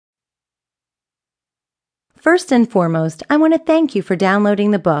First and foremost, I want to thank you for downloading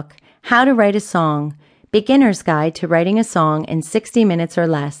the book, How to Write a Song, Beginner's Guide to Writing a Song in 60 Minutes or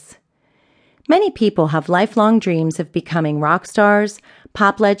Less. Many people have lifelong dreams of becoming rock stars,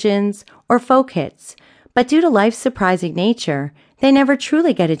 pop legends, or folk hits, but due to life's surprising nature, they never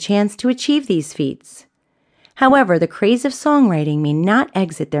truly get a chance to achieve these feats. However, the craze of songwriting may not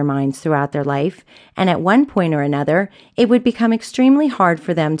exit their minds throughout their life, and at one point or another, it would become extremely hard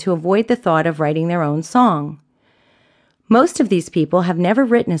for them to avoid the thought of writing their own song. Most of these people have never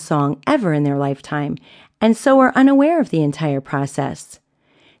written a song ever in their lifetime, and so are unaware of the entire process.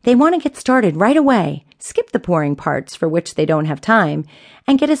 They want to get started right away, skip the boring parts for which they don't have time,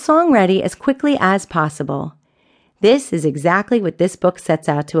 and get a song ready as quickly as possible. This is exactly what this book sets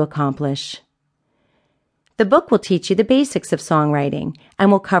out to accomplish. The book will teach you the basics of songwriting and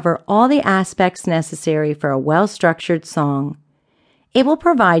will cover all the aspects necessary for a well-structured song. It will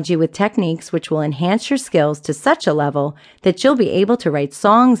provide you with techniques which will enhance your skills to such a level that you'll be able to write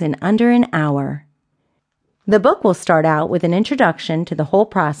songs in under an hour. The book will start out with an introduction to the whole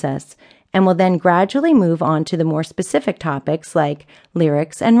process and will then gradually move on to the more specific topics like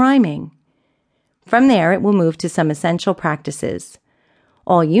lyrics and rhyming. From there, it will move to some essential practices.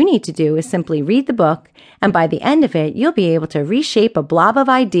 All you need to do is simply read the book, and by the end of it, you'll be able to reshape a blob of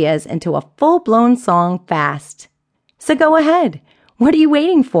ideas into a full-blown song fast. So go ahead. What are you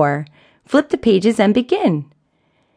waiting for? Flip the pages and begin.